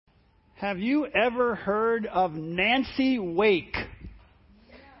Have you ever heard of Nancy Wake?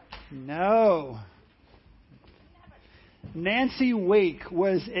 No. Nancy Wake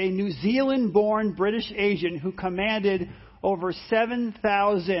was a New Zealand-born British agent who commanded over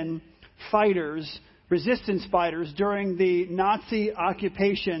 7,000 fighters, resistance fighters, during the Nazi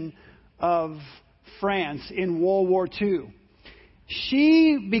occupation of France in World War II.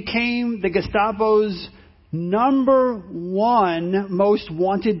 She became the Gestapo's number one most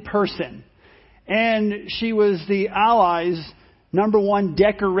wanted person. And she was the Allies' number one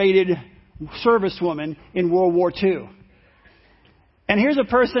decorated servicewoman in World War II. And here's a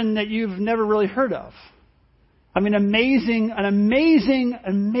person that you've never really heard of. I mean, an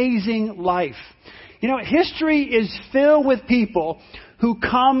amazing life. You know, history is filled with people who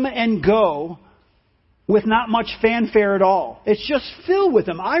come and go with not much fanfare at all. It's just filled with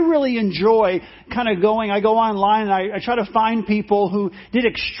them. I really enjoy kind of I go online and I try to find people who did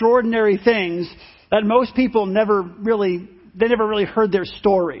extraordinary things that most people never really heard their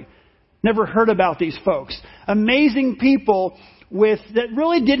story. Never heard about these folks. Amazing people that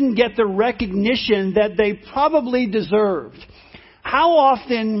really didn't get the recognition that they probably deserved. How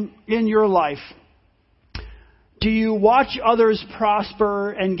often in your life do you watch others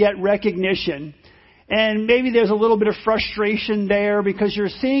prosper and get recognition? And maybe there's a little bit of frustration there because you're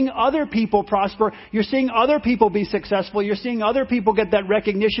seeing other people prosper. You're seeing other people be successful. You're seeing other people get that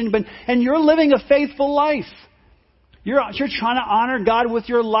recognition. And you're living a faithful life. You're trying to honor God with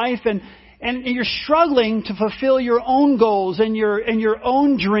your life. And you're struggling to fulfill your own goals and your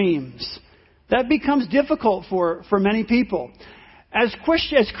own dreams. That becomes difficult for many people. As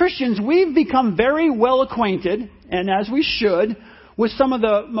Christians, we've become very well acquainted, and as we should, with some of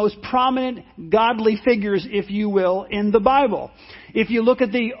the most prominent godly figures, if you will, in the Bible. If you look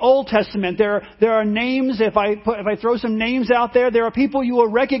at the Old Testament, there are names. If I throw some names out there are people you will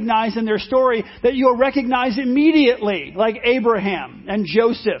recognize in their story that you'll recognize immediately, like Abraham and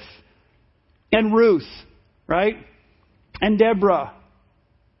Joseph and Ruth, right? And Deborah,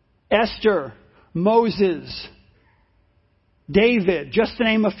 Esther, Moses, David, just to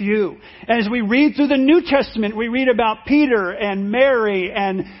name a few. And as we read through the New Testament, we read about Peter and Mary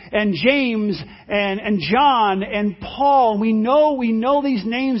and James and John and Paul. We know these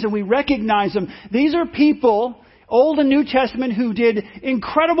names and we recognize them. These are people, Old and New Testament, who did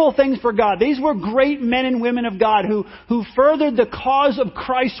incredible things for God. These were great men and women of God who furthered the cause of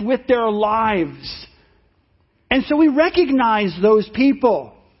Christ with their lives. And so we recognize those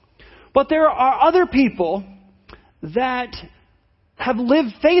people. But there are other people that have lived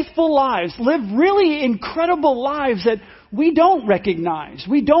faithful lives, lived really incredible lives that we don't recognize,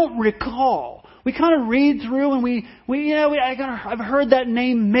 we don't recall. We kind of read through and I've heard that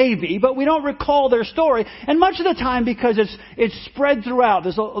name maybe, but we don't recall their story. And much of the time because it's spread throughout.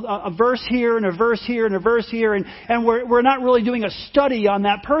 There's a verse here and a verse here and a verse here, and we're not really doing a study on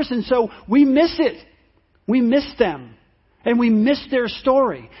that person, so we miss it. We miss them. And we miss their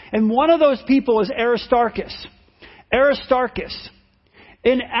story. And one of those people is Aristarchus. Aristarchus,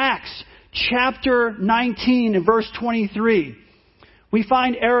 in Acts chapter 19 and verse 23, we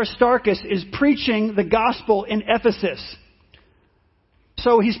find Aristarchus is preaching the gospel in Ephesus.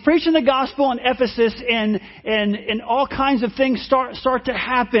 So he's preaching the gospel in Ephesus and all kinds of things start to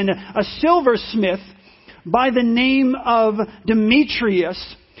happen. A silversmith by the name of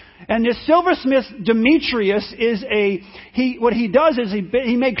Demetrius. And this silversmith Demetrius what he does is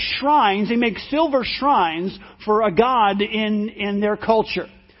he makes shrines, he makes silver shrines for a god in their culture.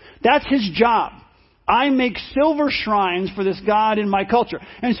 That's his job. I make silver shrines for this god in my culture.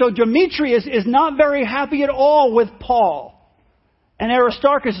 And so Demetrius is not very happy at all with Paul. And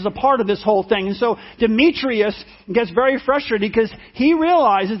Aristarchus is a part of this whole thing. And so Demetrius gets very frustrated because he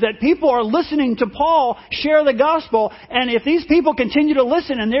realizes that people are listening to Paul share the gospel. And if these people continue to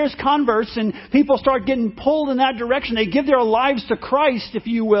listen and there's converts and people start getting pulled in that direction, they give their lives to Christ, if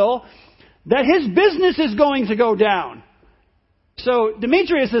you will, that his business is going to go down. So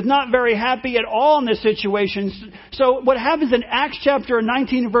Demetrius is not very happy at all in this situation. So what happens in Acts chapter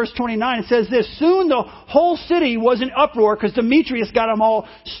 19 verse 29, it says this: soon the whole city was in uproar because Demetrius got them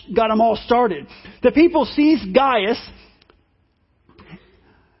all started. The people seized Gaius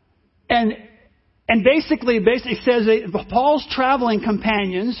and basically says that Paul's traveling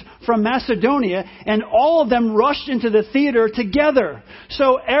companions from Macedonia, and all of them rushed into the theater together.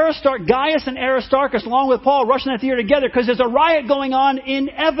 So Gaius and Aristarchus, along with Paul, rushed in the theater together because there's a riot going on in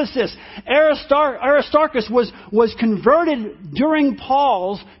Ephesus. Aristarchus was converted during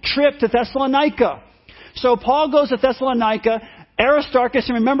Paul's trip to Thessalonica. So Paul goes to Thessalonica. Aristarchus,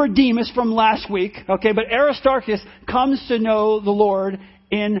 and remember Demas from last week, okay, but Aristarchus comes to know the Lord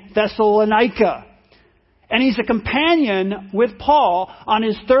in Thessalonica. And he's a companion with Paul on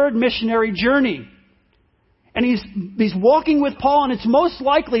his third missionary journey. And he's walking with Paul, and it's most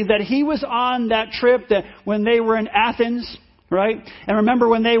likely that he was on that trip that when they were in Athens, right? And remember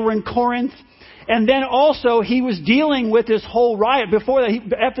when they were in Corinth? And then also he was dealing with this whole riot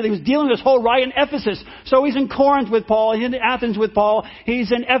after he was dealing with this whole riot in Ephesus. So he's in Corinth with Paul, he's in Athens with Paul,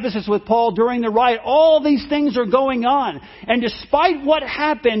 he's in Ephesus with Paul during the riot. All these things are going on. And despite what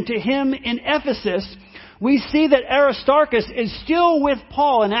happened to him in Ephesus, we see that Aristarchus is still with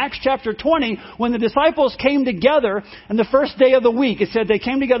Paul in Acts chapter 20 when the disciples came together on the first day of the week. It said they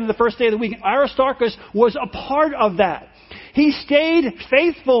came together the first day of the week. Aristarchus was a part of that. He stayed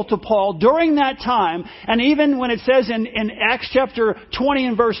faithful to Paul during that time. And even when it says in Acts chapter 20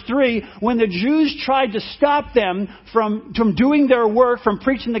 and verse 3, when the Jews tried to stop them from doing their work, from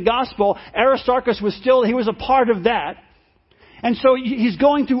preaching the gospel, Aristarchus he was a part of that. And so he's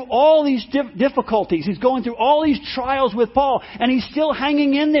going through all these difficulties. He's going through all these trials with Paul. And he's still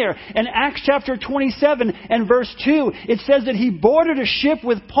hanging in there. In Acts chapter 27 and verse 2, it says that he boarded a ship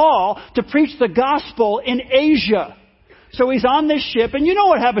with Paul to preach the gospel in Asia. So he's on this ship. And you know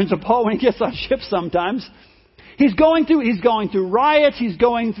what happens to Paul when he gets on ships sometimes. He's going through riots. He's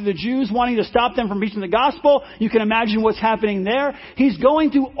going through the Jews wanting to stop them from preaching the gospel. You can imagine what's happening there. He's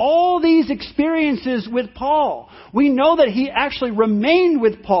going through all these experiences with Paul. We know that he actually remained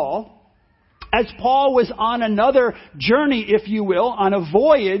with Paul as Paul was on another journey, if you will, on a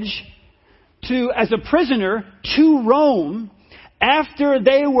voyage as a prisoner to Rome after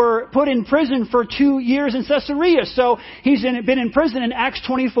they were put in prison for 2 years in Caesarea. So he's been in prison in Acts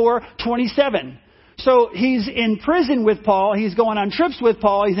 24:27. So he's in prison with Paul. He's going on trips with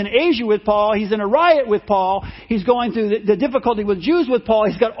Paul. He's in Asia with Paul. He's in a riot with Paul. He's going through the difficulty with Jews with Paul.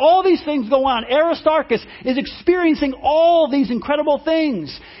 He's got all these things going on. Aristarchus is experiencing all these incredible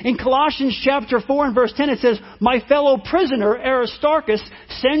things. In Colossians chapter 4 and verse 10, it says, "My fellow prisoner Aristarchus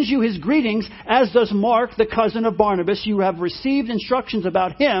sends you his greetings, as does Mark, the cousin of Barnabas. You have received instructions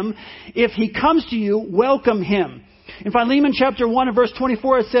about him. If he comes to you, welcome him." In Philemon chapter 1 and verse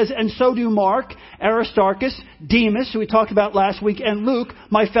 24, it says, "And so do Mark, Aristarchus, Demas," who we talked about last week, "and Luke,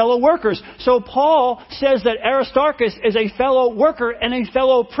 my fellow workers." So Paul says that Aristarchus is a fellow worker and a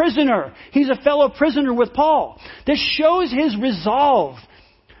fellow prisoner. He's a fellow prisoner with Paul. This shows his resolve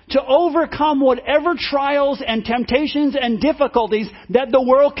to overcome whatever trials and temptations and difficulties that the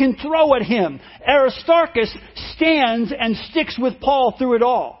world can throw at him. Aristarchus stands and sticks with Paul through it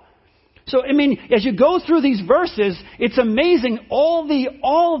all. So, as you go through these verses, it's amazing all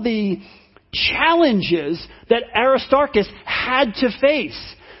the challenges that Aristarchus had to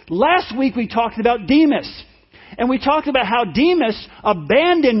face. Last week we talked about Demas. And we talked about how Demas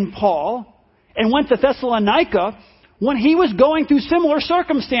abandoned Paul and went to Thessalonica when he was going through similar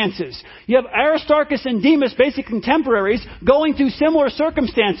circumstances. You have Aristarchus and Demas, basic contemporaries, going through similar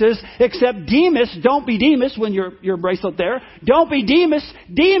circumstances, except Demas, don't be Demas when your bracelet there. Don't be Demas.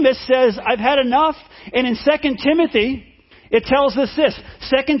 Demas says, "I've had enough." And in 2 Timothy, it tells us this.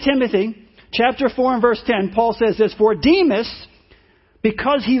 2 Timothy chapter 4 and verse 10, Paul says this, "For Demas,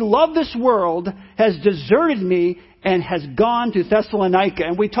 because he loved this world, has deserted me and has gone to Thessalonica."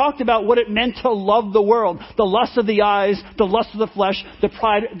 And we talked about what it meant to love the world. The lust of the eyes, the lust of the flesh, the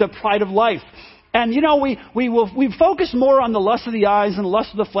pride of life. And we focus more on the lust of the eyes and the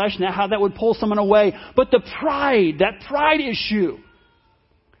lust of the flesh and how that would pull someone away. But that pride issue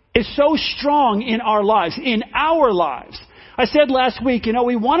is so strong in our lives, I said last week,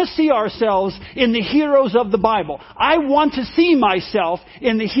 we want to see ourselves in the heroes of the Bible. I want to see myself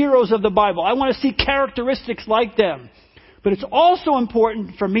in the heroes of the Bible. I want to see characteristics like them. But it's also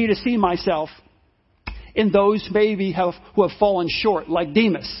important for me to see myself in those maybe who have fallen short, like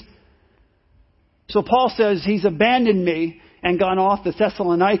Demas. So Paul says he's abandoned me and gone off to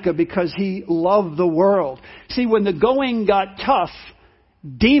Thessalonica because he loved the world. See, when the going got tough,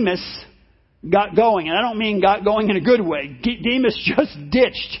 Demas got going. And I don't mean got going in a good way. Demas just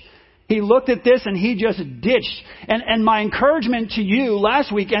ditched. He looked at this and he just ditched. And my encouragement to you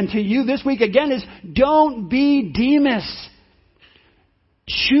last week and to you this week again is, don't be Demas.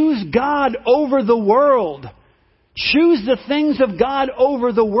 Choose God over the world. Choose the things of God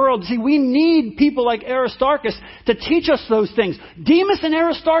over the world. See, we need people like Aristarchus to teach us those things. Demas and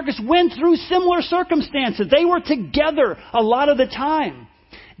Aristarchus went through similar circumstances. They were together a lot of the time.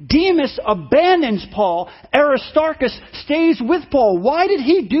 Demas abandons Paul. Aristarchus stays with Paul. Why did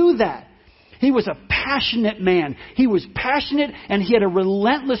he do that? He was a passionate man. He was passionate and he had a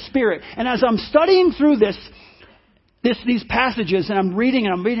relentless spirit. And as I'm studying through this, these passages, and I'm reading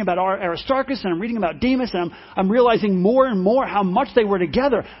about Aristarchus, and I'm reading about Demas, and I'm realizing more and more how much they were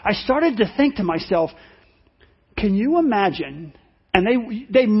together. I started to think to myself, can you imagine? And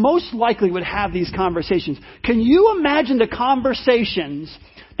they most likely would have these conversations. Can you imagine the conversations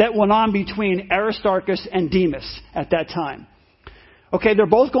that went on between Aristarchus and Demas at that time? Okay, they're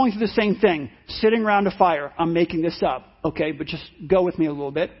both going through the same thing, sitting around a fire. I'm making this up, okay, but just go with me a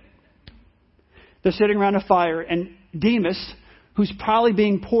little bit. They're sitting around a fire, and Demas, who's probably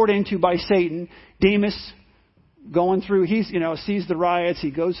being poured into by Satan, Demas going through, sees the riots,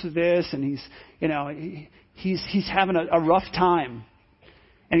 he goes through this, and he's having a rough time.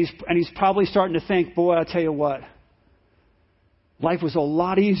 And he's probably starting to think, boy, I'll tell you what, life was a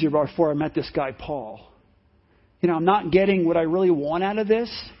lot easier before I met this guy, Paul. I'm not getting what I really want out of this.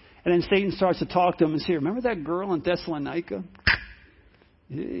 And then Satan starts to talk to him and say, remember that girl in Thessalonica?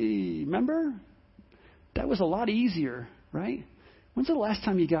 Hey, remember? That was a lot easier, right? When's the last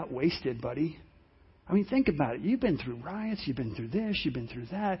time you got wasted, buddy? I mean, think about it. You've been through riots. You've been through this. You've been through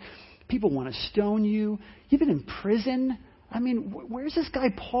that. People want to stone you. You've been in prison. I mean, where's this guy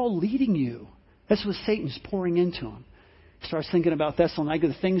Paul leading you? That's what Satan's pouring into him. He starts thinking about Thessalonica.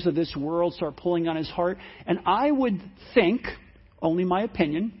 The things of this world start pulling on his heart. And I would think, only my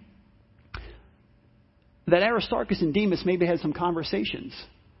opinion, that Aristarchus and Demas maybe had some conversations.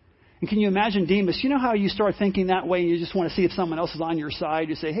 And can you imagine Demas? You know how you start thinking that way and you just want to see if someone else is on your side?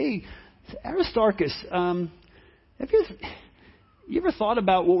 You say, hey, Aristarchus, have you ever thought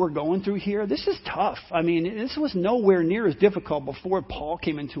about what we're going through here? This is tough. I mean, this was nowhere near as difficult before Paul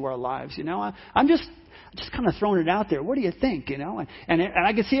came into our lives. I'm just kind of throwing it out there. What do you think? And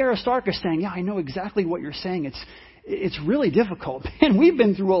I could see Aristarchus saying, yeah, I know exactly what you're saying. It's really difficult. Man, we've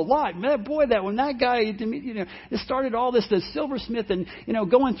been through a lot. Man, boy, when that guy, it started all this, the silversmith and,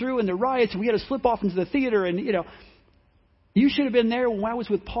 going through and the riots, and we had to slip off into the theater. And, you should have been there when I was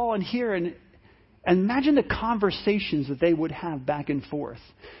with Paul and here. And imagine the conversations that they would have back and forth.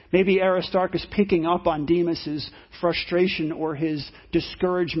 Maybe Aristarchus picking up on Demas's frustration or his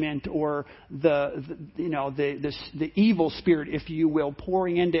discouragement or the evil spirit, if you will,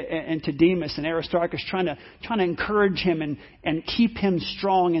 pouring into Demas, and Aristarchus trying to encourage him and keep him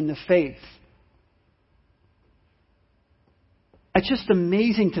strong in the faith. It's just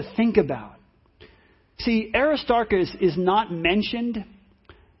amazing to think about. See, Aristarchus is not mentioned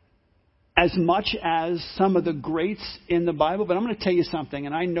as much as some of the greats in the Bible. But I'm going to tell you something,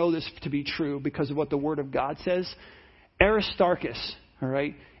 and I know this to be true because of what the Word of God says. Aristarchus, all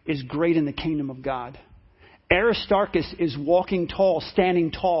right, is great in the kingdom of God. Aristarchus is walking tall,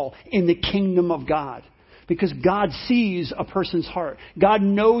 standing tall in the kingdom of God. Because God sees a person's heart. God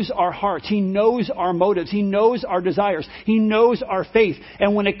knows our hearts. He knows our motives. He knows our desires. He knows our faith.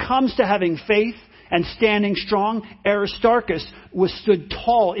 And when it comes to having faith and standing strong, Aristarchus stood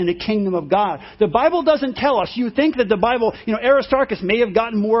tall in the kingdom of God. The Bible doesn't tell us. You think that the Bible, Aristarchus may have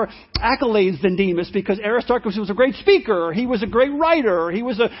gotten more accolades than Demas because Aristarchus was a great speaker, or he was a great writer, or he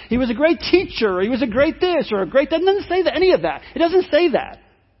was a great teacher, or he was a great this, or a great that. It doesn't say that, any of that. It doesn't say that.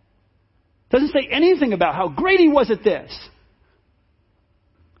 It doesn't say anything about how great he was at this.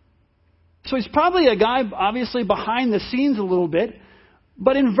 So he's probably a guy, obviously, behind the scenes a little bit.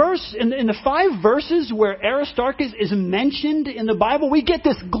 But in the 5 verses where Aristarchus is mentioned in the Bible, we get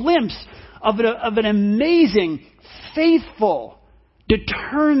this glimpse of an amazing, faithful,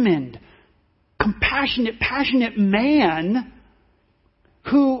 determined, compassionate, passionate man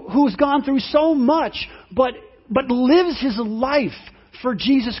who's gone through so much, but lives his life for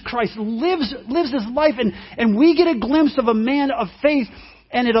Jesus Christ, lives his life, and we get a glimpse of a man of faith.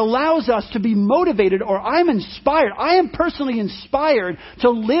 And it allows us to be motivated, or I'm inspired. I am personally inspired to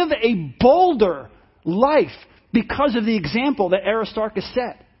live a bolder life because of the example that Aristarchus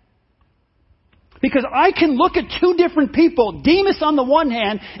set. Because I can look at 2 different people, Demas on the one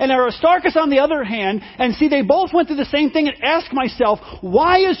hand and Aristarchus on the other hand, and see they both went through the same thing, and ask myself,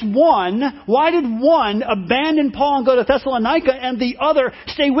 why did one abandon Paul and go to Thessalonica and the other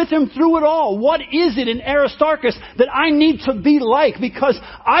stay with him through it all? What is it in Aristarchus that I need to be like? Because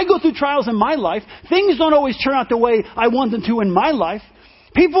I go through trials in my life. Things don't always turn out the way I want them to in my life.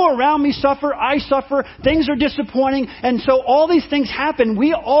 People around me suffer. I suffer. Things are disappointing. And so all these things happen.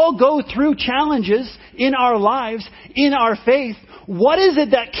 We all go through challenges in our lives, in our faith. What is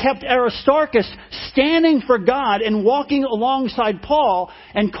it that kept Aristarchus standing for God and walking alongside Paul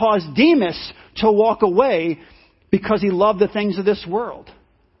and caused Demas to walk away because he loved the things of this world?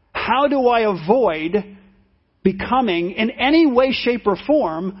 How do I avoid becoming in any way, shape, or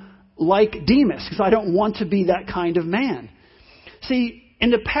form like Demas? Because I don't want to be that kind of man. See, in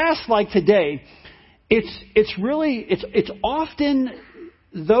the past like today, it's often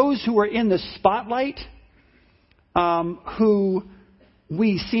those who are in the spotlight who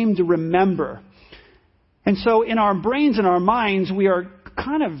we seem to remember. And so in our brains and our minds, we are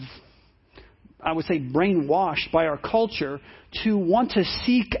kind of, I would say, brainwashed by our culture to want to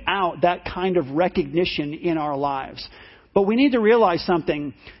seek out that kind of recognition in our lives. But we need to realize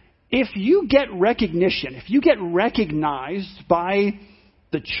something. If you get recognition, if you get recognized by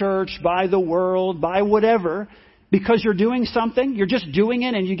the church, by the world, by whatever, because you're doing something, you're just doing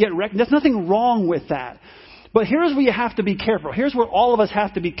it and you get recognized, there's nothing wrong with that. But here's where you have to be careful. Here's where all of us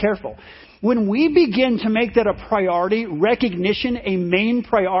have to be careful. When we begin to make that a priority, recognition a main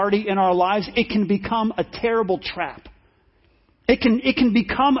priority in our lives, it can become a terrible trap. It can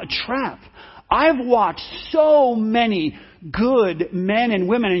become a trap. I've watched so many good men and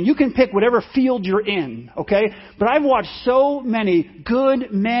women, and you can pick whatever field you're in, okay? But I've watched so many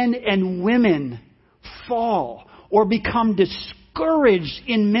good men and women fall or become discouraged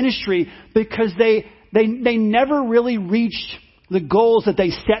in ministry because they never really reached the goals that they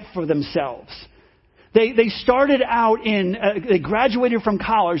set for themselves. They started out they graduated from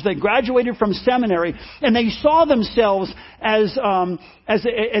college, they graduated from seminary, and they saw themselves as a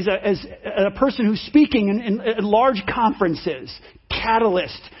person who's speaking in large conferences.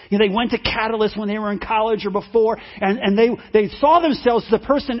 Catalyst. They went to Catalyst when they were in college or before, and they saw themselves as the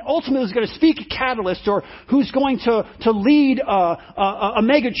person ultimately who's going to speak at Catalyst, or who's going to lead a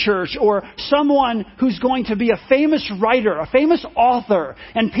mega church, or someone who's going to be a famous writer, a famous author,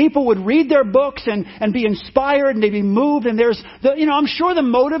 and people would read their books and be inspired and they'd be moved. And I'm sure the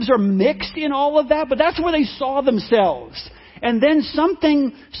motives are mixed in all of that, but that's where they saw themselves. And then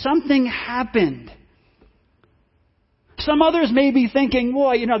something happened. Some others may be thinking,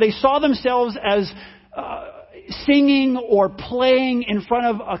 they saw themselves as singing or playing in front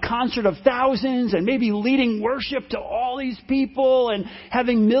of a concert of thousands and maybe leading worship to all these people and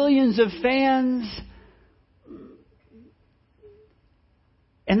having millions of fans.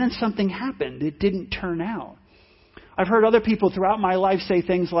 And then something happened. It didn't turn out. I've heard other people throughout my life say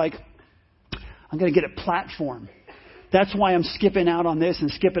things like, I'm going to get a platform. That's why I'm skipping out on this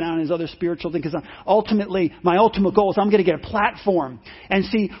and skipping out on his other spiritual thing, because ultimately, my ultimate goal is I'm going to get a platform. And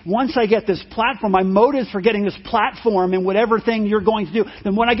see, once I get this platform, my motives for getting this platform in whatever thing you're going to do,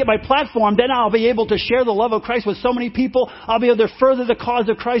 then when I get my platform, then I'll be able to share the love of Christ with so many people. I'll be able to further the cause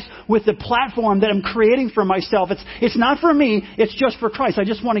of Christ with the platform that I'm creating for myself. It's not for me. It's just for Christ. I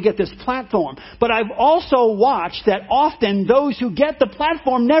just want to get this platform. But I've also watched that often those who get the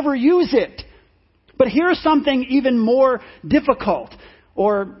platform never use it. But here's something even more difficult,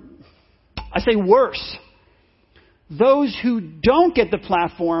 or I say worse. Those who don't get the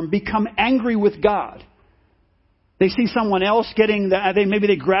platform become angry with God. They see someone else getting maybe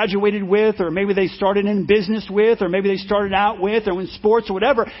they graduated with, or maybe they started in business with, or maybe they started out with, or in sports or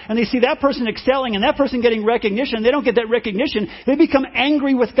whatever, and they see that person excelling and that person getting recognition, and they don't get that recognition. They become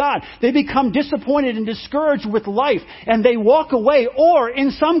angry with God. They become disappointed and discouraged with life, and they walk away, or in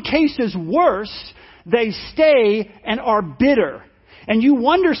some cases worse, they stay and are bitter. And you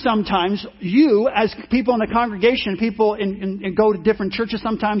wonder sometimes, you as people in the congregation, people and go to different churches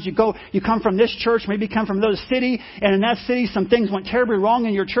sometimes, you come from this church, maybe come from another city, and in that city some things went terribly wrong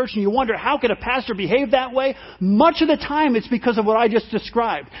in your church, and you wonder, how could a pastor behave that way? Much of the time it's because of what I just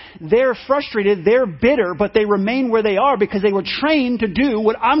described. They're frustrated, they're bitter, but they remain where they are because they were trained to do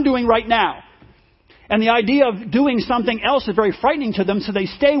what I'm doing right now. And the idea of doing something else is very frightening to them, so they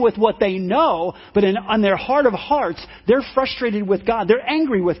stay with what they know, but on their heart of hearts, they're frustrated with God, they're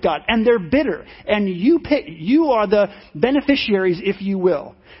angry with God, and they're bitter. And you are the beneficiaries, if you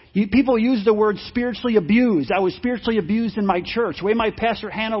will. People use the word spiritually abused. I was spiritually abused in my church. The way my pastor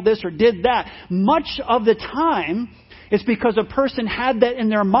handled this or did that. Much of the time, it's because a person had that in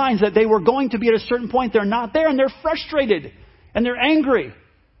their minds that they were going to be at a certain point, they're not there, and they're frustrated, and they're angry.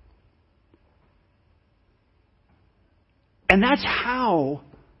 And that's how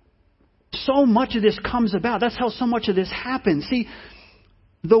so much of this comes about. That's how so much of this happens. See,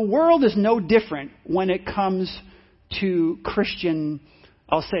 the world is no different when it comes to Christian,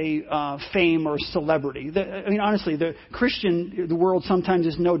 I'll say, fame or celebrity. Honestly, the world sometimes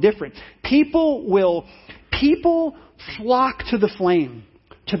is no different. People flock to the flame,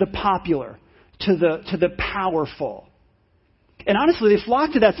 to the popular, to the powerful. And honestly, they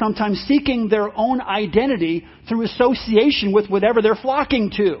flock to that sometimes seeking their own identity through association with whatever they're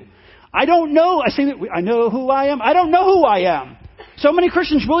flocking to. I don't know. I know who I am. I don't know who I am. So many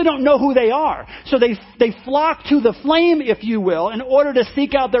Christians really don't know who they are. So they flock to the flame, if you will, in order to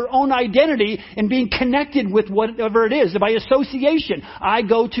seek out their own identity in being connected with whatever it is. By association, I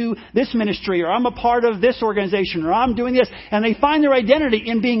go to this ministry, or I'm a part of this organization, or I'm doing this. And they find their identity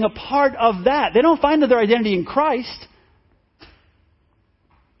in being a part of that. They don't find their identity in Christ.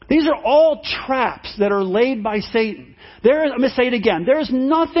 These are all traps that are laid by Satan. I'm going to say it again. There's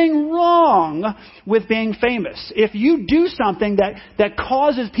nothing wrong with being famous. If you do something that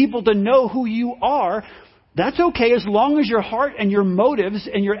causes people to know who you are, that's okay as long as your heart and your motives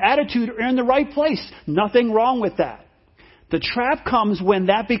and your attitude are in the right place. Nothing wrong with that. The trap comes when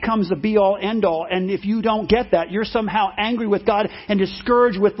that becomes the be-all, end-all. And if you don't get that, you're somehow angry with God and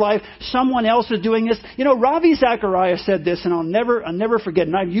discouraged with life. Someone else is doing this. You know, Ravi Zacharias said this, and I'll never forget,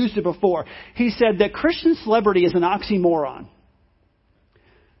 and I've used it before. He said that Christian celebrity is an oxymoron.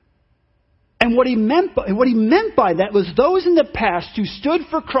 And what he meant by that was those in the past who stood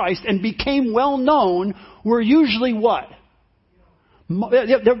for Christ and became well known were usually what?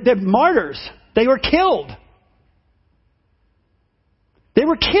 They're martyrs. They were killed. They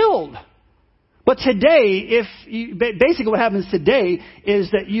were killed. But today, basically what happens today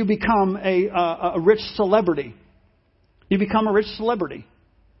is that you become a rich celebrity. You become a rich celebrity.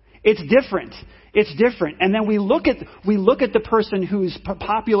 It's different. It's different. And then we look at the person who's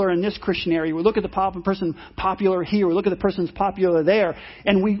popular in this Christian area. We look at the person popular here. We look at the person who's popular there.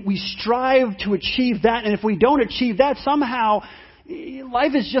 And we strive to achieve that. And if we don't achieve that, somehow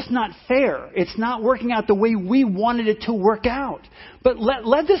life is just not fair. It's not working out the way we wanted it to work out. But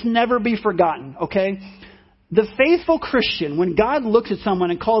let this never be forgotten, okay? The faithful Christian, when God looks at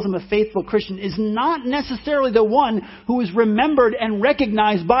someone and calls them a faithful Christian, is not necessarily the one who is remembered and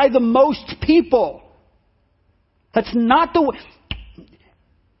recognized by the most people. That's not the way.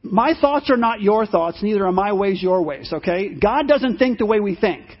 My thoughts are not your thoughts, neither are my ways your ways, okay? God doesn't think the way we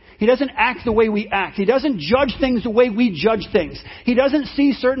think. He doesn't act the way we act. He doesn't judge things the way we judge things. He doesn't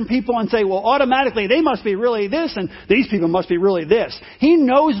see certain people and say, well, automatically they must be really this and these people must be really this. He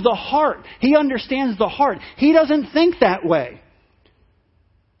knows the heart. He understands the heart. He doesn't think that way.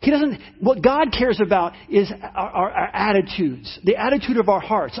 What God cares about is our attitudes, the attitude of our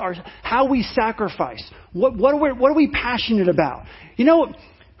hearts, how we sacrifice. What are we passionate about? You know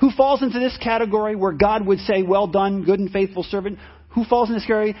who falls into this category where God would say, well done, good and faithful servant? Who falls in this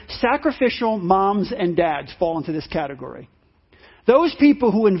category? Sacrificial moms and dads fall into this category. Those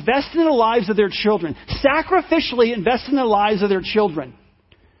people who invest in the lives of their children, sacrificially invest in the lives of their children.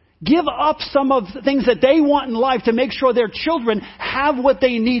 Give up some of the things that they want in life to make sure their children have what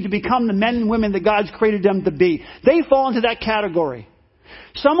they need to become the men and women that God's created them to be. They fall into that category.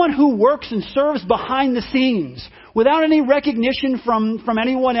 Someone who works and serves behind the scenes without any recognition from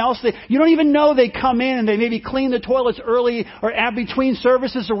anyone else. You don't even know they come in and they maybe clean the toilets early or between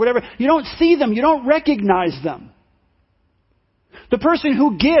services or whatever. You don't see them. You don't recognize them. The person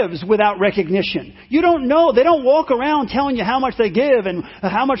who gives without recognition. You don't know. They don't walk around telling you how much they give and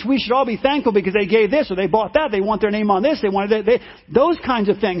how much we should all be thankful because they gave this or they bought that. They want their name on this. They want those kinds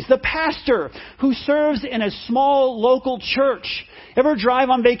of things. The pastor who serves in a small local church. Ever drive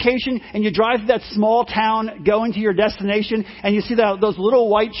on vacation and you drive to that small town going to your destination and you see those little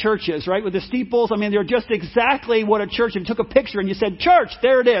white churches, right, with the steeples? I mean, they're just exactly what a church. If you took a picture and you said, church,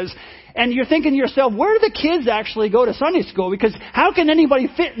 there it is. And you're thinking to yourself, where do the kids actually go to Sunday school? Because how can anybody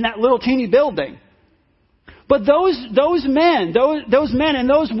fit in that little teeny building? But those men and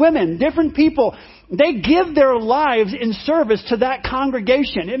those women, different people, they give their lives in service to that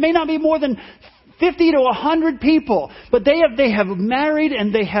congregation. It may not be more than 50 to 100 people, but they have married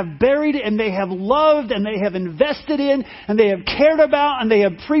and they have buried and they have loved and they have invested in and they have cared about and they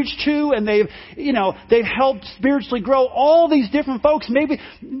have preached to and they've helped spiritually grow all these different folks. Maybe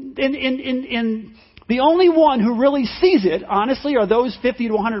in the only one who really sees it, honestly, are those 50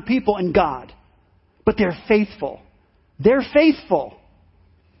 to 100 people and God. But they're faithful. They're faithful.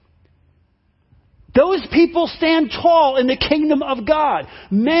 Those people stand tall in the kingdom of God.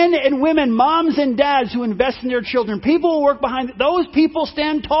 Men and women, moms and dads who invest in their children, people who work behind it, those people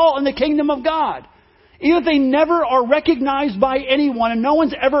stand tall in the kingdom of God. Even if they never are recognized by anyone and no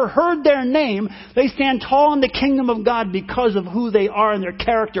one's ever heard their name, they stand tall in the kingdom of God because of who they are and their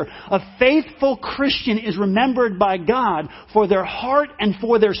character. A faithful Christian is remembered by God for their heart and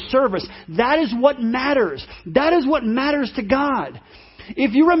for their service. That is what matters. That is what matters to God.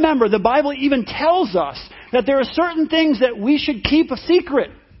 If you remember, the Bible even tells us that there are certain things that we should keep a secret.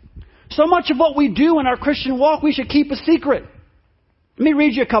 So much of what we do in our Christian walk, we should keep a secret. Let me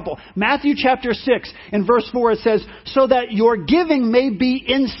read you a couple. Matthew chapter 6 in verse 4, it says, so that your giving may be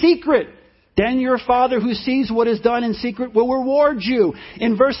in secret. Then your Father who sees what is done in secret will reward you.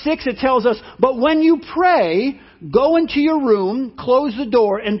 In verse 6 it tells us, but when you pray, go into your room, close the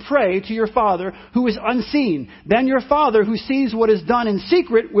door, and pray to your Father who is unseen. Then your Father who sees what is done in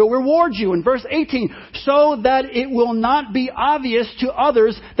secret will reward you. In verse 18, so that it will not be obvious to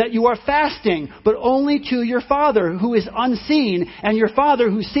others that you are fasting, but only to your Father who is unseen. And your Father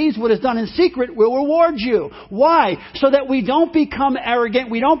who sees what is done in secret will reward you. Why? So that we don't become arrogant,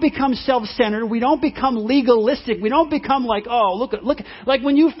 we don't become self-centered, we don't become legalistic, we don't become like, oh, look, like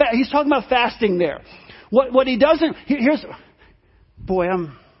when he's talking about fasting there. What he doesn't, here's, boy,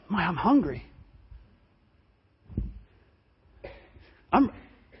 I'm hungry. I'm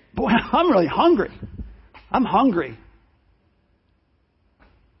really hungry. I'm hungry.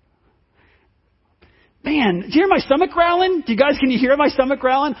 Man, do you hear my stomach growling? Can you hear my stomach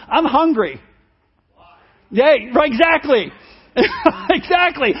growling? I'm hungry. Yeah, right, exactly.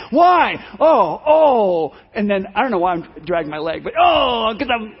 Exactly. Why? Oh. And then, I don't know why I'm dragging my leg, but because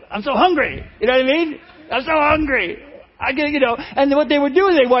I'm so hungry. You know what I mean? I'm so hungry. And what they would do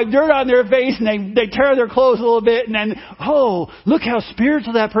is they wipe dirt on their face and they tear their clothes a little bit and then, look how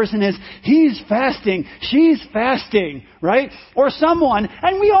spiritual that person is. He's fasting. She's fasting, right? Or someone,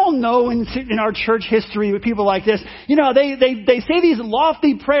 and we all know in our church history with people like this, they say these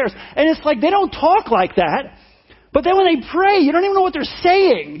lofty prayers and it's like they don't talk like that. But then when they pray, you don't even know what they're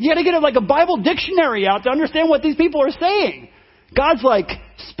saying. You got to get a Bible dictionary out to understand what these people are saying. God's like,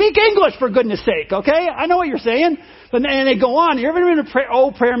 speak English for goodness sake, okay? I know what you're saying. And they go on. You ever been in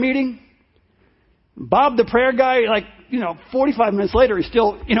a prayer meeting? Bob, the prayer guy, 45 minutes later, he's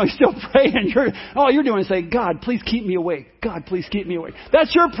still praying. You're doing is say, God, please keep me awake. God, please keep me awake.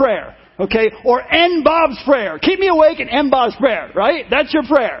 That's your prayer, okay? Or end Bob's prayer. Keep me awake and end Bob's prayer, right? That's your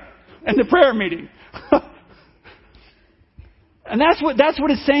prayer in the prayer meeting. And that's what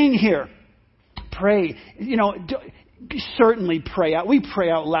it's saying here. Pray. Certainly pray out. We pray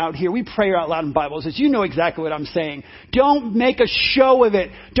out loud here. We pray out loud in Bibles. You know exactly what I'm saying. Don't make a show of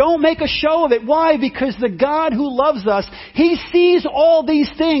it. Don't make a show of it. Why? Because the God who loves us, He sees all these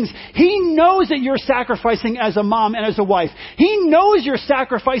things. He knows that you're sacrificing as a mom and as a wife. He knows you're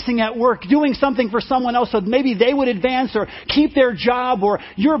sacrificing at work, doing something for someone else so maybe they would advance or keep their job, or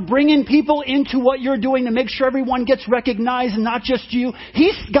you're bringing people into what you're doing to make sure everyone gets recognized and not just you.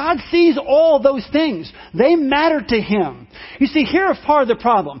 God sees all those things. They matter to Him. You see, here's part of the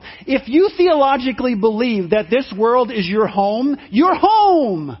problem. If you theologically believe that this world is your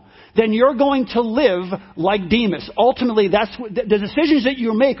home, then you're going to live like Demas. Ultimately, that's what, the decisions that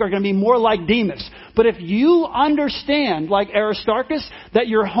you make are going to be more like Demas. But if you understand, like Aristarchus, that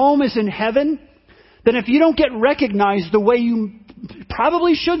your home is in heaven, then if you don't get recognized the way you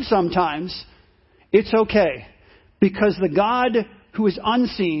probably should sometimes, it's okay. Because the God who is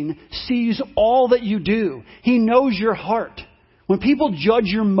unseen sees all that you do. He knows your heart. When people judge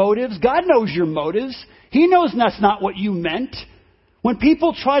your motives, God knows your motives. He knows that's not what you meant. When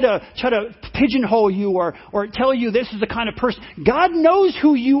people try to pigeonhole you or tell you this is the kind of person, God knows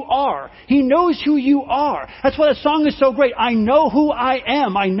who you are. He knows who you are. That's why the song is so great. I know who I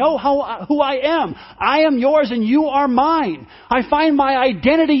am. I know who I am. I am yours and you are mine. I find my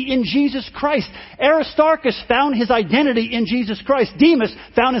identity in Jesus Christ. Aristarchus found his identity in Jesus Christ. Demas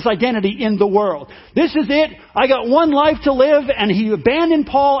found his identity in the world. This is it. I got one life to live, and he abandoned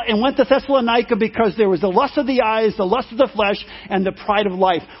Paul and went to Thessalonica because there was the lust of the eyes, the lust of the flesh, and the pride of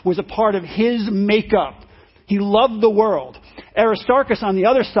life was a part of his makeup. He loved the world. Aristarchus, on the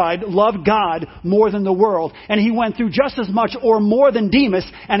other side, loved God more than the world. And he went through just as much or more than Demas,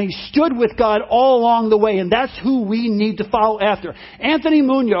 and he stood with God all along the way. And that's who we need to follow after. Anthony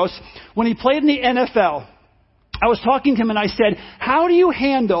Munoz, when he played in the NFL, I was talking to him and I said, how do you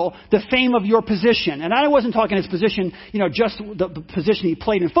handle the fame of your position? And I wasn't talking his position, just the position he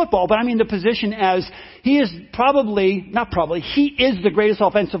played in football, but I mean the position as he is he is the greatest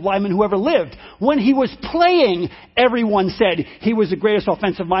offensive lineman who ever lived. When he was playing, everyone said he was the greatest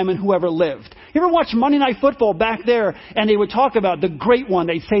offensive lineman who ever lived. You ever watch Monday Night Football back there and they would talk about the great one?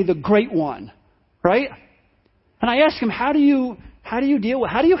 They'd say the great one, right? And I asked him, how do you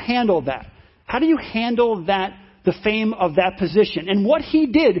handle that? How do you handle that? The fame of that position. And what he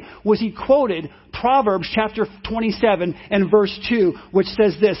did was he quoted Proverbs chapter 27 and verse 2, which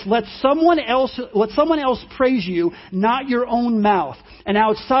says this: let someone else praise you, not your own mouth, an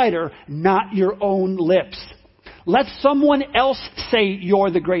outsider, not your own lips. Let someone else say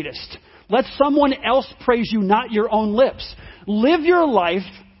you're the greatest. Let someone else praise you, not your own lips. Live your life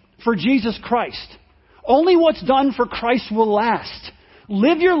for Jesus Christ. Only what's done for Christ will last.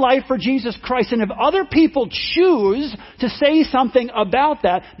 Live your life for Jesus Christ. And if other people choose to say something about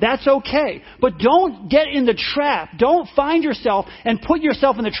that, that's okay. But don't get in the trap. Don't find yourself and put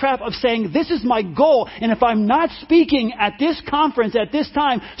yourself in the trap of saying, this is my goal. And if I'm not speaking at this conference at this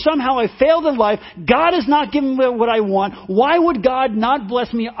time, somehow I failed in life. God is not giving me what I want. Why would God not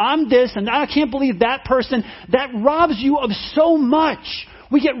bless me? I'm this and I can't believe that person. That robs you of so much.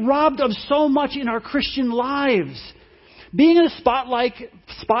 We get robbed of so much in our Christian lives. Being in a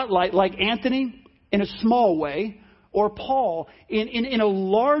spotlight like Anthony in a small way, or Paul in a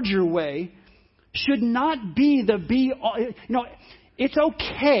larger way, should not be the be-all. It's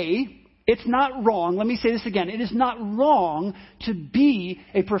okay. It's not wrong. Let me say this again. It is not wrong to be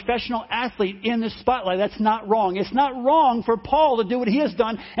a professional athlete in the spotlight. That's not wrong. It's not wrong for Paul to do what he has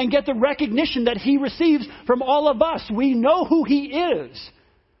done and get the recognition that he receives from all of us. We know who he is.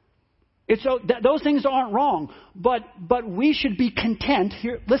 Those things aren't wrong, but we should be content.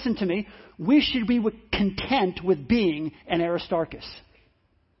 Here, listen to me. We should be content with being an Aristarchus.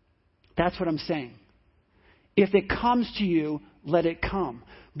 That's what I'm saying. If it comes to you, let it come.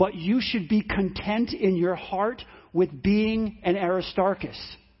 But you should be content in your heart with being an Aristarchus.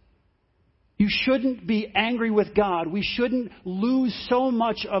 You shouldn't be angry with God. We shouldn't lose so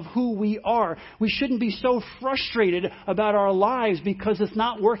much of who we are. We shouldn't be so frustrated about our lives because it's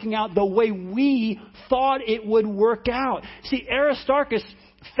not working out the way we thought it would work out. See, Aristarchus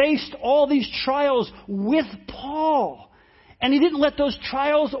faced all these trials with Paul. And he didn't let those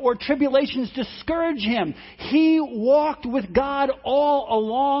trials or tribulations discourage him. He walked with God all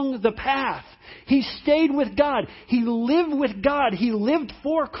along the path. He stayed with God. He lived with God. He lived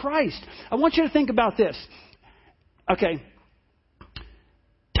for Christ. I want you to think about this. Okay.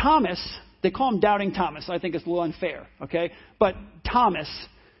 Thomas, they call him Doubting Thomas. I think it's a little unfair. Okay. But Thomas,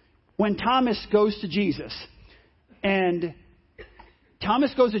 when Thomas goes to Jesus, and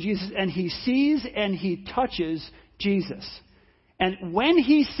he sees and he touches Jesus. And when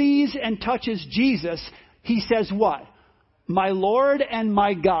he sees and touches Jesus, he says what? My Lord and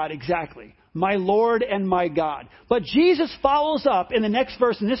my God. Exactly. My Lord and my God. But Jesus follows up in the next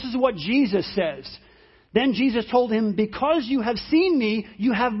verse, and this is what Jesus says. Then Jesus told him, because you have seen me,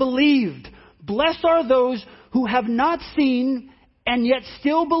 you have believed. Blessed are those who have not seen and yet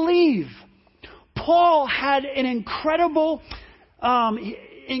still believe. Paul had an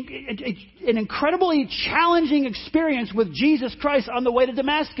incredibly challenging experience with Jesus Christ on the way to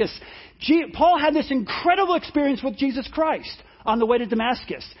Damascus. Paul had this incredible experience with Jesus Christ on the way to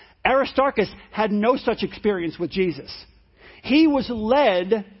Damascus. Aristarchus had no such experience with Jesus. He was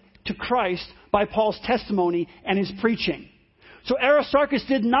led to Christ by Paul's testimony and his preaching. So Aristarchus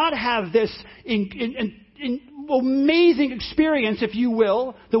did not have this amazing experience, if you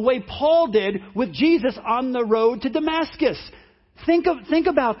will, the way Paul did with Jesus on the road to Damascus. Think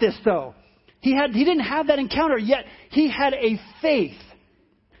about this, though. He didn't have that encounter, yet he had a faith.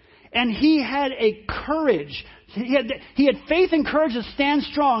 And he had a courage. He had faith and courage to stand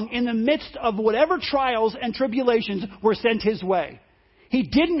strong in the midst of whatever trials and tribulations were sent his way. He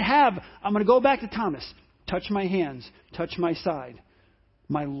didn't have, I'm going to go back to Thomas, touch my hands, touch my side,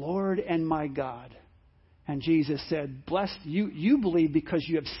 my Lord and my God. And Jesus said, blessed, you believe because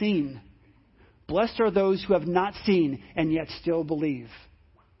you have seen. Blessed are those who have not seen and yet still believe.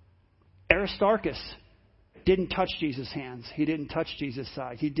 Aristarchus didn't touch Jesus' hands. He didn't touch Jesus'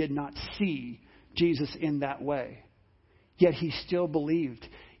 side. He did not see Jesus in that way. Yet he still believed.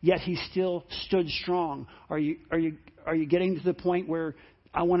 Yet he still stood strong. Are you getting to the point where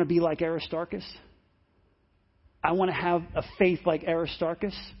I want to be like Aristarchus? I want to have a faith like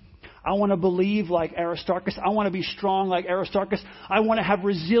Aristarchus. I want to believe like Aristarchus. I want to be strong like Aristarchus. I want to have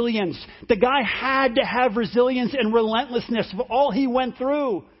resilience. The guy had to have resilience and relentlessness for all he went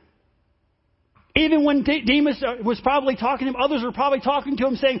through. Even when Demas was probably talking to him, others were probably talking to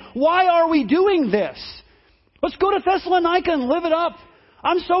him saying, why are we doing this? Let's go to Thessalonica and live it up.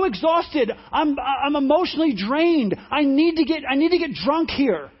 I'm so exhausted. I'm emotionally drained. I need to get drunk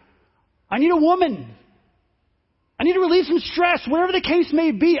here. I need a woman. I need to relieve some stress, whatever the case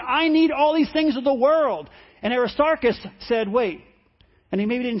may be. I need all these things of the world. And Aristarchus said, wait. And he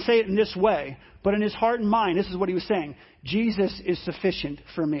maybe didn't say it in this way, but in his heart and mind, this is what he was saying. Jesus is sufficient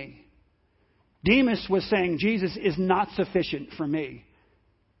for me. Demas was saying, Jesus is not sufficient for me.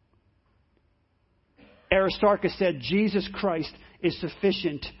 Aristarchus said, Jesus Christ is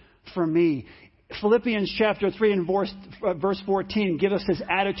sufficient for me. Philippians chapter 3 and verse 14 gives us this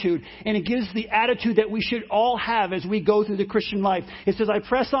attitude. And it gives the attitude that we should all have as we go through the Christian life. It says, I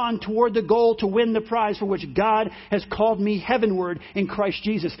press on toward the goal to win the prize for which God has called me heavenward in Christ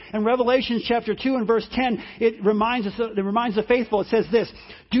Jesus. And Revelation chapter 2 and verse 10, it reminds the faithful, it says this,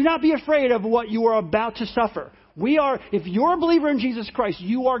 do not be afraid of what you are about to suffer. If you're a believer in Jesus Christ,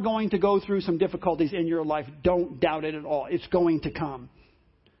 you are going to go through some difficulties in your life. Don't doubt it at all. It's going to come.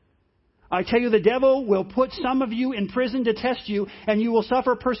 I tell you, the devil will put some of you in prison to test you, and you will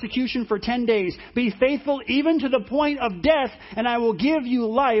suffer persecution for 10 days. Be faithful even to the point of death, and I will give you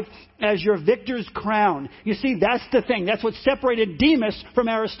life as your victor's crown. You see, that's the thing. That's what separated Demas from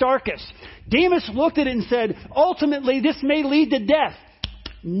Aristarchus. Demas looked at it and said, ultimately, this may lead to death.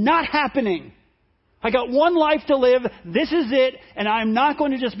 Not happening. I got one life to live. This is it. And I'm not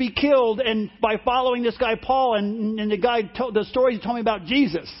going to just be killed and by following this guy Paul and the stories he told me about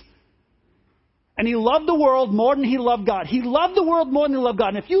Jesus. And he loved the world more than he loved God. He loved the world more than he loved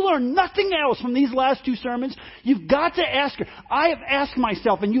God. And if you learn nothing else from these last two sermons, you've got to ask, I have asked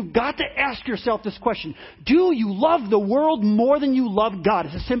myself, and you've got to ask yourself this question. Do you love the world more than you love God?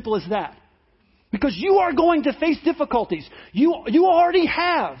 It's as simple as that. Because you are going to face difficulties. You already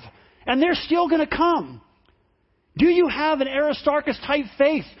have. And they're still going to come. Do you have an Aristarchus type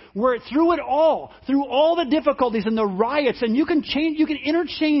faith where through it all, through all the difficulties and the riots, and you can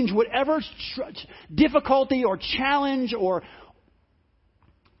interchange whatever difficulty or challenge or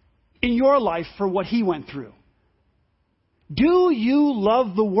in your life for what he went through? Do you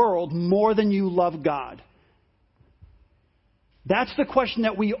love the world more than you love God? That's the question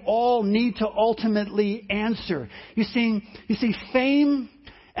that we all need to ultimately answer. You see, fame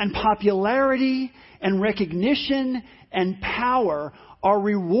and popularity and recognition and power are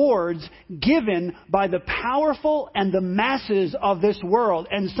rewards given by the powerful and the masses of this world,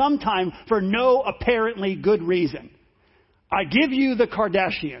 and sometimes for no apparently good reason. I give you the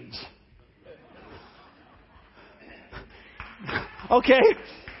Kardashians. Okay?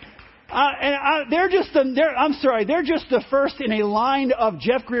 They're just the first in a line of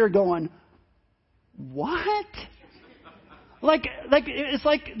Jeff Greer going, what? It's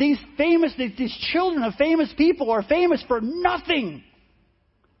like these children of famous people are famous for nothing.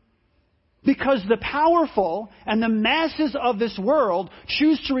 Because the powerful and the masses of this world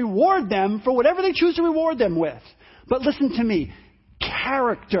choose to reward them for whatever they choose to reward them with. But listen to me.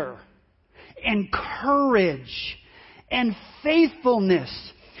 Character and courage and faithfulness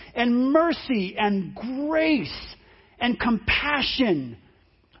and mercy and grace and compassion.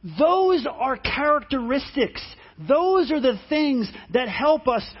 Those are characteristics. Those are the things that help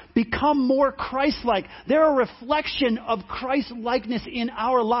us become more Christ-like. They're a reflection of Christ-likeness in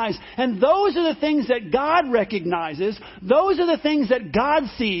our lives. And those are the things that God recognizes. Those are the things that God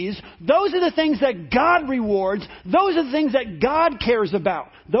sees. Those are the things that God rewards. Those are the things that God cares about.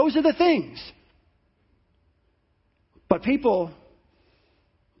 Those are the things. But people,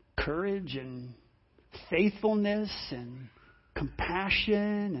 courage and faithfulness and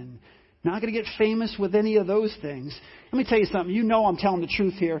compassion and not going to get famous with any of those things. Let me tell you something. You know I'm telling the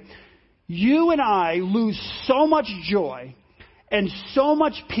truth here. You and I lose so much joy and so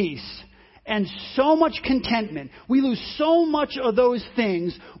much peace and so much contentment. We lose so much of those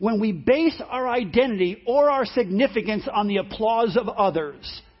things when we base our identity or our significance on the applause of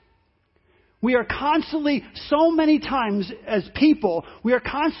others. We are constantly, so many times as people, we are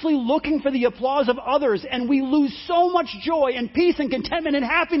constantly looking for the applause of others, and we lose so much joy and peace and contentment and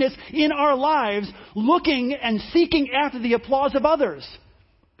happiness in our lives looking and seeking after the applause of others.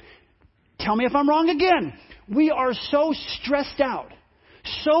 Tell me if I'm wrong again. We are so stressed out,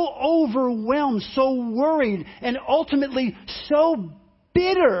 so overwhelmed, so worried, and ultimately so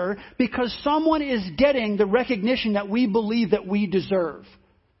bitter because someone is getting the recognition that we believe that we deserve.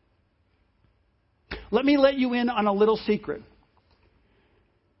 Let me let you in on a little secret.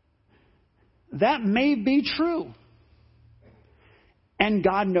 That may be true. And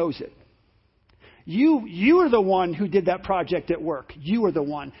God knows it. You are the one who did that project at work. You are the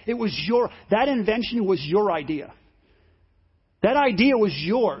one. That invention was your idea. That idea was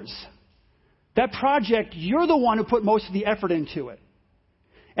yours. That project, you're the one who put most of the effort into it.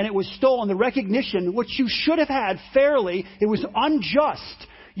 And it was stolen. The recognition, which you should have had fairly, it was unjust.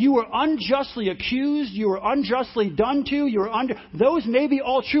 You were unjustly accused. You were unjustly done to. Those may be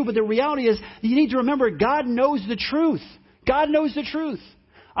all true, but the reality is you need to remember God knows the truth. God knows the truth.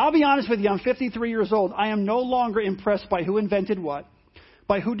 I'll be honest with you. I'm 53 years old. I am no longer impressed by who invented what,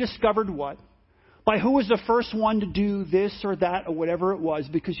 by who discovered what, by who was the first one to do this or that or whatever it was,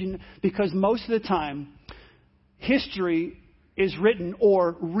 because most of the time, history is written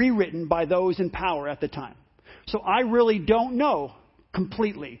or rewritten by those in power at the time. So I really don't know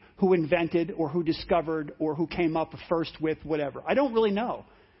completely who invented or who discovered or who came up first with whatever. I don't really know.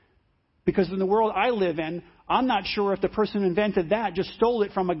 Because in the world I live in, I'm not sure if the person who invented that just stole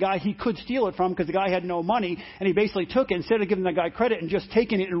it from a guy he could steal it from because the guy had no money, and he basically took it instead of giving the guy credit and just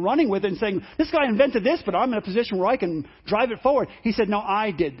taking it and running with it and saying, this guy invented this, but I'm in a position where I can drive it forward. He said, no,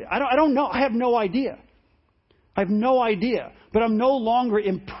 I did. I don't know. I have no idea. I have no idea. But I'm no longer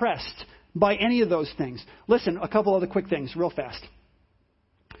impressed by any of those things. Listen, a couple other quick things real fast.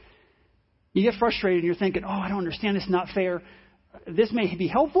 You get frustrated and you're thinking, I don't understand. This is not fair. This may be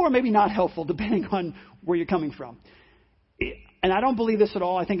helpful or maybe not helpful, depending on where you're coming from. And I don't believe this at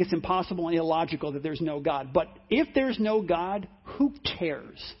all. I think it's impossible and illogical that there's no God. But if there's no God, who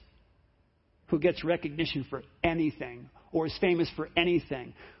cares who gets recognition for anything or is famous for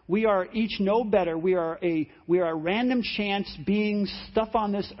anything? We are each no better. We are random chance beings stuck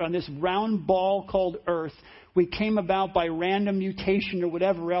on this round ball called Earth. We came about by random mutation or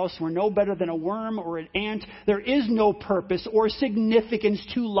whatever else. We're no better than a worm or an ant. There is no purpose or significance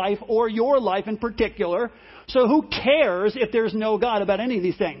to life or your life in particular. So who cares if there's no God about any of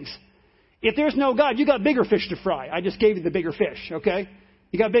these things? If there's no God, you got bigger fish to fry. I just gave you the bigger fish, okay?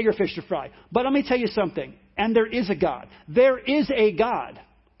 You got bigger fish to fry. But let me tell you something. And there is a God. There is a God.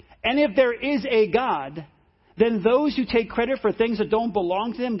 And if there is a God, then those who take credit for things that don't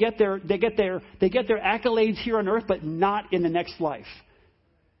belong to them get their accolades here on earth, but not in the next life.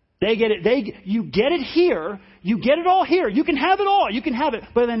 They get it. You get it here. You get it all here. You can have it all. You can have it.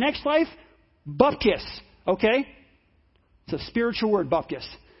 But in the next life, bupkis. Okay? It's a spiritual word, bupkis.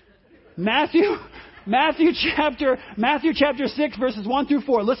 Matthew chapter 6, verses 1 through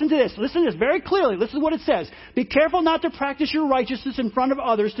 4. Listen to this. Listen to this very clearly. Listen to what it says. Be careful not to practice your righteousness in front of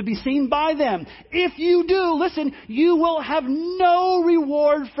others to be seen by them. If you do, listen, you will have no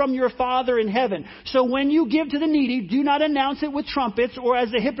reward from your Father in heaven. So when you give to the needy, do not announce it with trumpets or as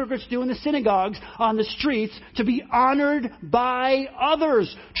the hypocrites do in the synagogues on the streets to be honored by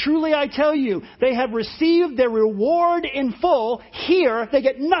others. Truly I tell you, they have received their reward in full. Here, they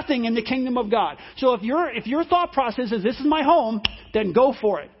get nothing in the kingdom of God. So if your thought process is this is my home, then go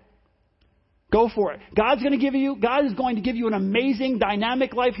for it. Go for it. God is going to give you an amazing,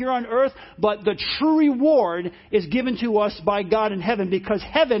 dynamic life here on earth, but the true reward is given to us by God in heaven because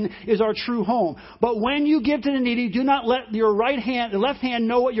heaven is our true home. But when you give to the needy, do not let your left hand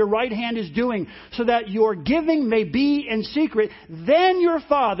know what your right hand is doing, so that your giving may be in secret. Then your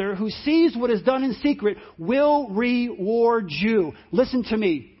Father, who sees what is done in secret, will reward you. Listen to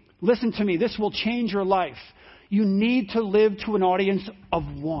me. Listen to me. This will change your life. You need to live to an audience of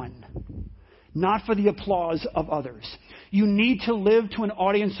one, not for the applause of others. You need to live to an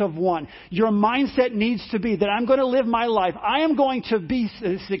audience of one. Your mindset needs to be that I'm going to live my life. I am going to be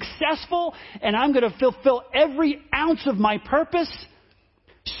successful, and I'm going to fulfill every ounce of my purpose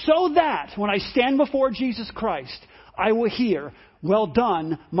so that when I stand before Jesus Christ, I will hear, well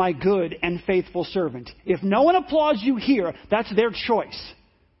done, my good and faithful servant. If no one applauds you here, that's their choice.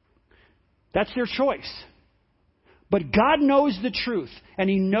 That's their choice. But God knows the truth, and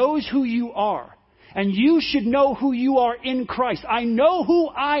He knows who you are. And you should know who you are in Christ. I know who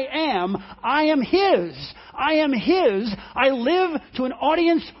I am. I am His. I am His. I live to an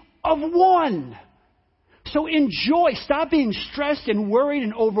audience of one. So enjoy. Stop being stressed and worried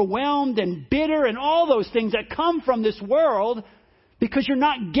and overwhelmed and bitter and all those things that come from this world because you're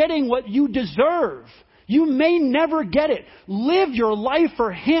not getting what you deserve. You may never get it. Live your life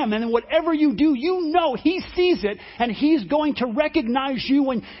for Him. And whatever you do, you know He sees it. And He's going to recognize you.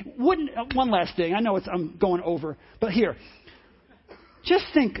 One last thing. I know I'm going over. But here. Just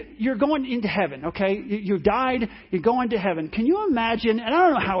think. You're going into heaven, okay? You died. You're going to heaven. Can you imagine? And I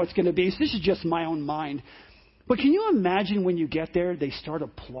don't know how it's going to be. So this is just my own mind. But can you imagine when you get there, they start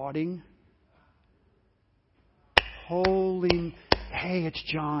applauding? Hey, it's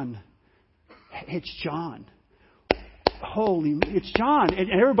John. It's John. It's John. And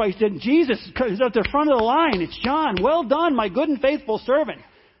everybody said, Jesus is at the front of the line. It's John. Well done, my good and faithful servant.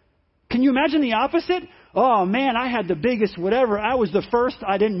 Can you imagine the opposite? Oh man, I had the biggest whatever. I was the first.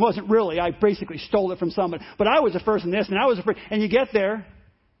 Wasn't really. I basically stole it from somebody. But I was the first in this and I was the first. And you get there.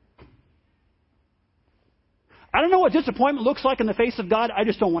 I don't know what disappointment looks like in the face of God. I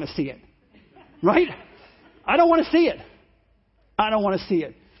just don't want to see it. Right? I don't want to see it. I don't want to see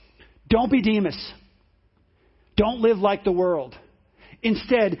it. Don't be Demas. Don't live like the world.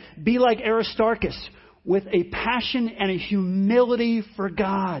 Instead, be like Aristarchus with a passion and a humility for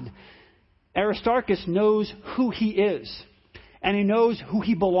God. Aristarchus knows who he is, and he knows who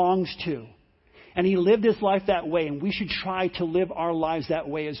he belongs to. And he lived his life that way, and we should try to live our lives that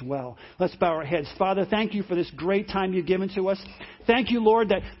way as well. Let's bow our heads. Father, thank you for this great time you've given to us. Thank you, Lord,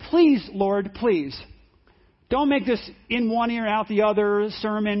 that please, Lord, please, don't make this in one ear, out the other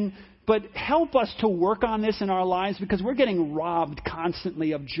sermon, but help us to work on this in our lives, because we're getting robbed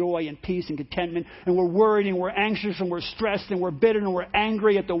constantly of joy and peace and contentment, and we're worried and we're anxious and we're stressed and we're bitter and we're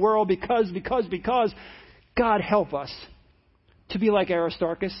angry at the world because. God, help us to be like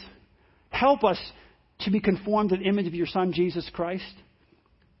Aristarchus. Help us to be conformed to the image of your Son, Jesus Christ,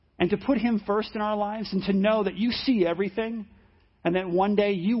 and to put him first in our lives, and to know that you see everything, and that one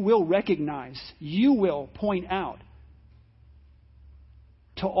day you will recognize, you will point out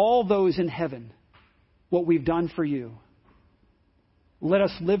to all those in heaven what we've done for you. Let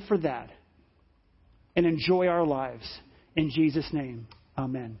us live for that and enjoy our lives. In Jesus' name,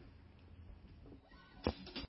 amen.